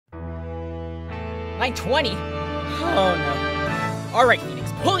9:20? Oh no. Alright,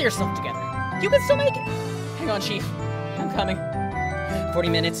 Phoenix, pull yourself together. You can still make it. Hang on, Chief. I'm coming. 40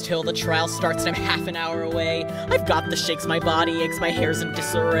 minutes till the trial starts and I'm half an hour away. I've got the shakes, my body aches, my hair's in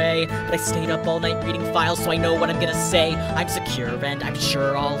disarray. But I stayed up all night reading files so I know what I'm gonna say. I'm secure and I'm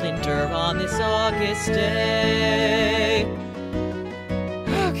sure I'll endure on this August day.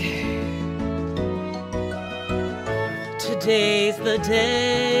 Okay. Today's the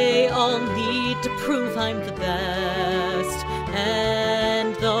day I'll need to prove I'm the best.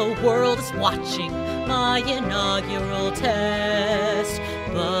 And the world is watching my inaugural test.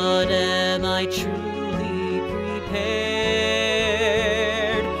 But am I truly prepared?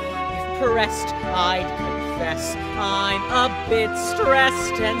 If pressed, I'd confess I'm a bit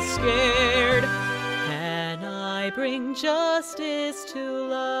stressed and scared. Can I bring justice to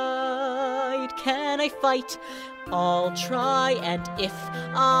light? Can I fight? I'll try, and if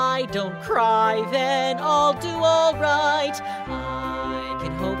I don't cry, then I'll do alright. I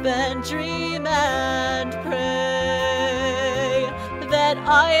can hope and dream and pray that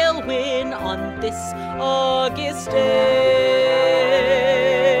I'll win on this August day.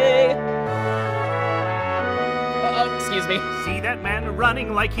 Excuse me. See that man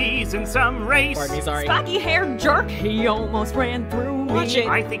running like he's in some race? Pardon me, sorry. Spiky-haired jerk, he almost ran through me. Watch it.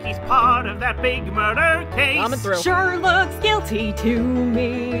 I think he's part of that big murder case. Coming through. Sure looks guilty to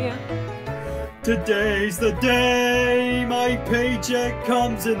me. Today's the day my paycheck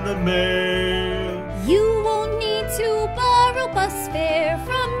comes in the mail. You won't need to borrow bus fare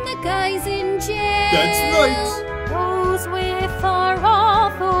from the guys in jail. That's right. Those with our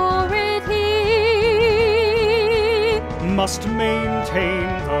authority must maintain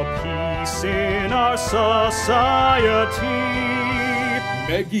the peace in our society.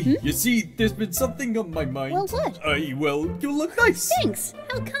 Maggey, you see, there's been something on my mind. Well, what? Well, you look nice. Thanks.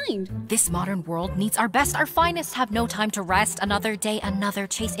 How kind. This modern world needs our best. Our finest have no time to rest. Another day, another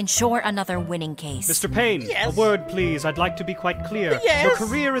chase. Ensure another winning case. Mr. Payne, Yes? a word, please. I'd like to be quite clear. Yes? Your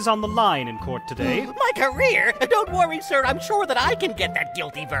career is on the line in court today. My career? Don't worry, sir. I'm sure that I can get that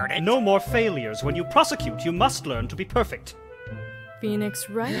guilty verdict. No more failures. When you prosecute, you must learn to be perfect. Phoenix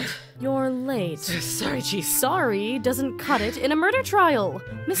Wright, you're late. Sorry, Chief. Sorry doesn't cut it in a murder trial.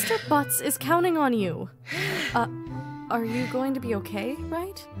 Mr. Butz is counting on you. Are you going to be okay,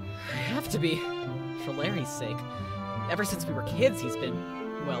 right? I have to be. For Larry's sake. Ever since we were kids, he's been,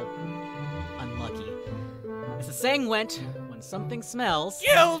 well, unlucky. As the saying went, when something smells,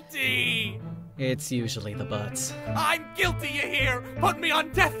 Guilty! it's usually the Butz. I'm guilty, you hear? Put me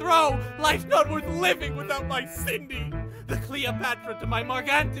on death row! Life's not worth living without my Cindy! The Cleopatra to my Mark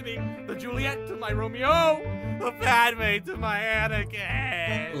Antony! The Juliet to my Romeo! The Padme to my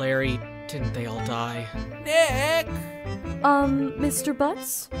Anakin! Larry, didn't they all die? Nick! Mr.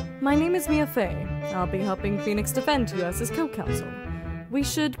 Butz? My name is Mia Fey. I'll be helping Phoenix defend you as his co-counsel. We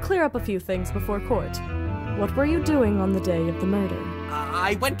should clear up a few things before court. What were you doing on the day of the murder?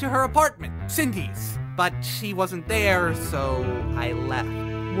 I went to her apartment, Cindy's, but she wasn't there, so I left.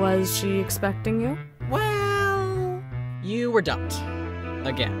 Was she expecting you? Well... You were dumped.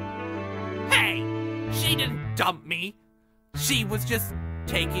 Again. Hey! She didn't dump me. She was just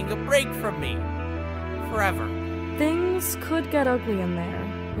taking a break from me. Forever. Things could get ugly in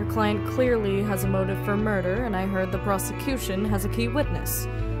there. Your client clearly has a motive for murder, and I heard the prosecution has a key witness.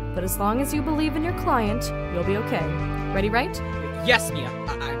 But as long as you believe in your client, you'll be okay. Ready, right? Yes, Mia.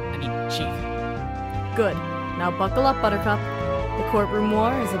 I mean, Chief. Good. Now buckle up, Buttercup. The courtroom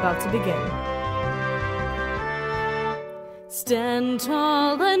war is about to begin. Stand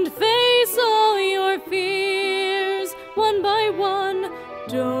tall and face all your fears, one by one.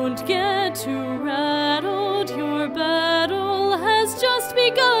 Don't get too rattled, your battle has just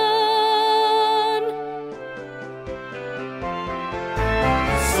begun.